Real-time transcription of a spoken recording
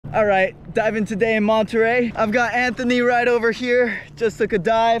All right, diving today in Monterey. I've got Anthony right over here, just took a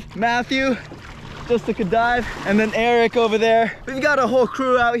dive. Matthew just took a dive, and then Eric over there. We've got a whole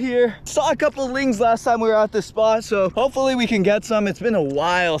crew out here. Saw a couple lings last time we were at this spot, so hopefully we can get some. It's been a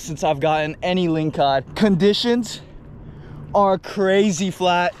while since I've gotten any lingcod. Conditions are crazy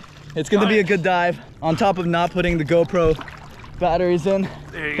flat. It's gonna be a good dive, on top of not putting the GoPro batteries in.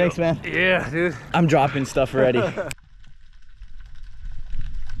 There you Thanks, go. man. Yeah, dude. I'm dropping stuff already.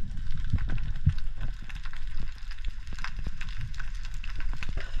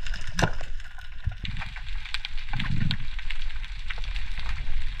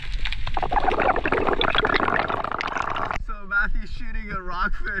 Matthew's shooting a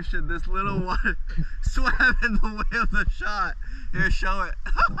rockfish and this little one swam in the way of the shot. Here, show it.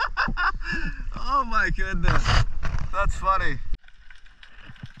 Oh my goodness. That's funny.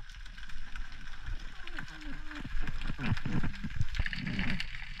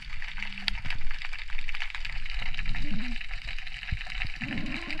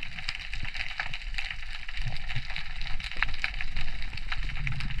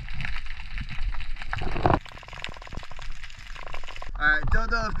 Alright,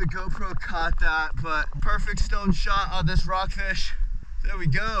 don't know if the GoPro caught that, but perfect stone shot on this rockfish. There we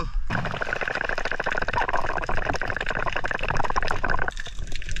go.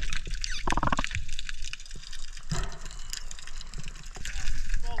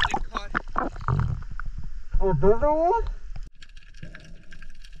 Oh, bigger one?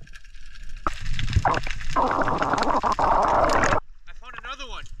 I found another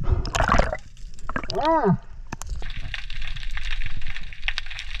one. Yeah.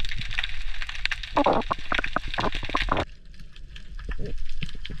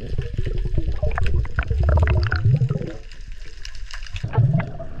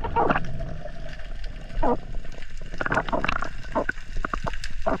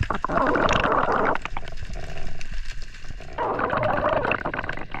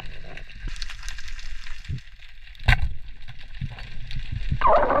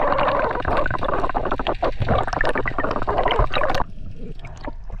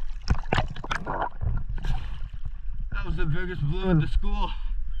 That was the biggest blue in the school.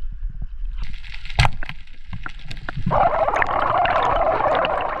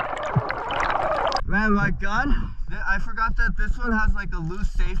 Man, my gun, I forgot that this one has like a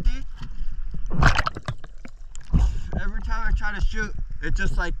loose safety. Every time I try to shoot, it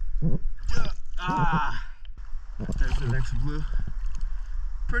just like, there's the next blue.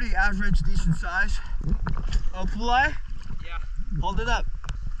 Pretty average, decent size. Oh, fly? Yeah. Hold it up.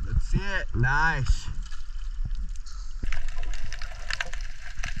 Let's see it. Nice.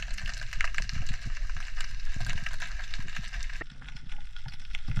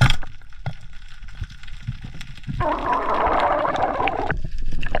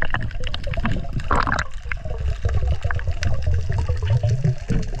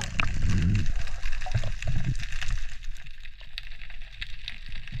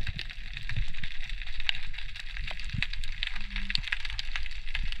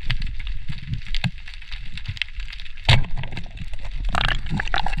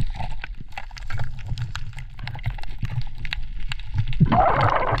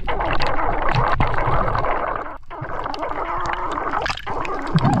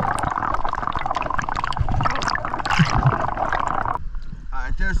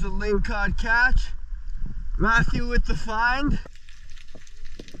 Alright, there's the Lingcod catch. Matthew with the find.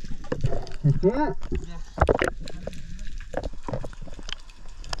 You see it? Yeah.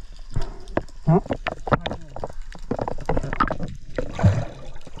 Huh?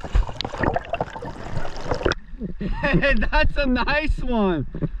 Hey, that's a nice one.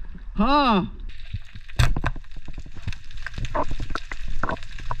 Huh?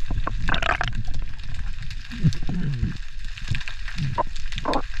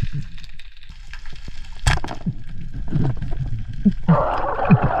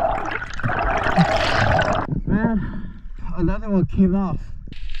 Man, another one came off.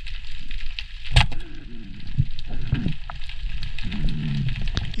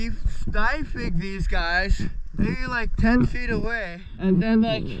 Keep sniping these guys, maybe like 10 feet away, and then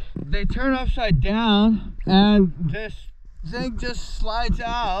like they turn upside down and this thing just slides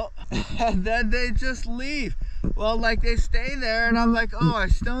out and then they just leave. Well, like they stay there and I'm like, oh, I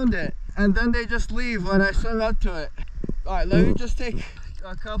stoned it, and then they just leave when I swim up to it. All right, let me just take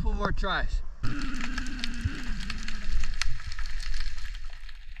a couple more tries.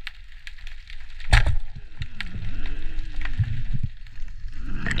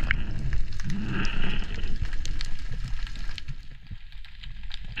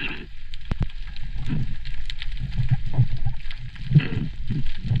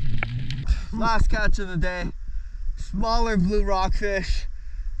 Last catch of the day. Smaller blue rockfish.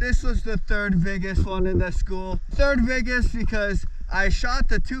 This was the third biggest one in the school. Third biggest because I shot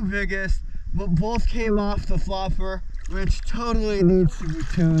the two biggest, but both came off the flopper, which totally needs to be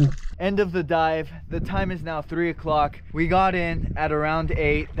tuned. End of the dive. The time is now 3 o'clock. We got in at around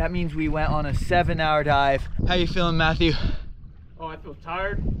 8. That means we went on a 7-hour dive. How you feeling, Matthew? Oh, I feel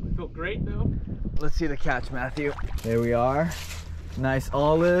tired. I feel great though. Let's see the catch, Matthew. There we are. Nice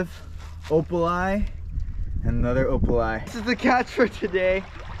olive, opal eye, and another opal eye. This is the catch for today.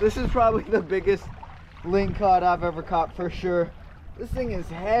 This is probably the biggest lingcod I've ever caught for sure. This thing is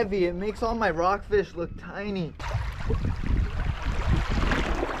heavy. It makes all my rockfish look tiny.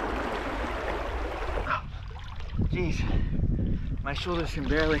 Jeez, my shoulders can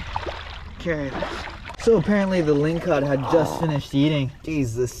barely carry this. So apparently the lingcod had just finished eating.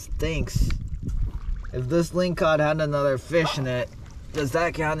 Jeez, this stinks. If this lingcod had another fish in it, does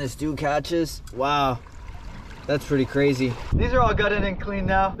that count as 2 catches? Wow, that's pretty crazy. These are all gutted and clean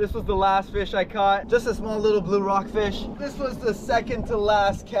now. This was the last fish I caught. Just a small little blue rockfish. This was the second to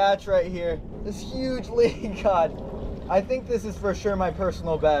last catch right here. This huge lingcod. I think this is for sure my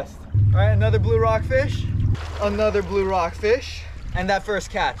personal best. All right, another blue rockfish. Another blue rockfish, and that first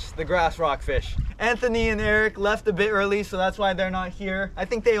catch, the grass rockfish. Anthony and Eric left a bit early, so that's why they're not here. I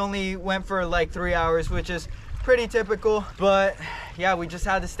think they only went for like 3 hours, which is pretty typical, but yeah, we just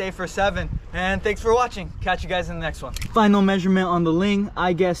had to stay for 7. And thanks for watching. Catch you guys in the next one. Final measurement on the ling.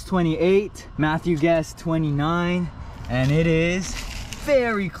 I guessed 28, Matthew guessed 29, and it is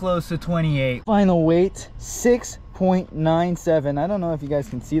very close to 28. Final weight, 6.97. I don't know if you guys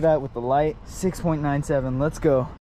can see that with the light. 6.97. Let's go.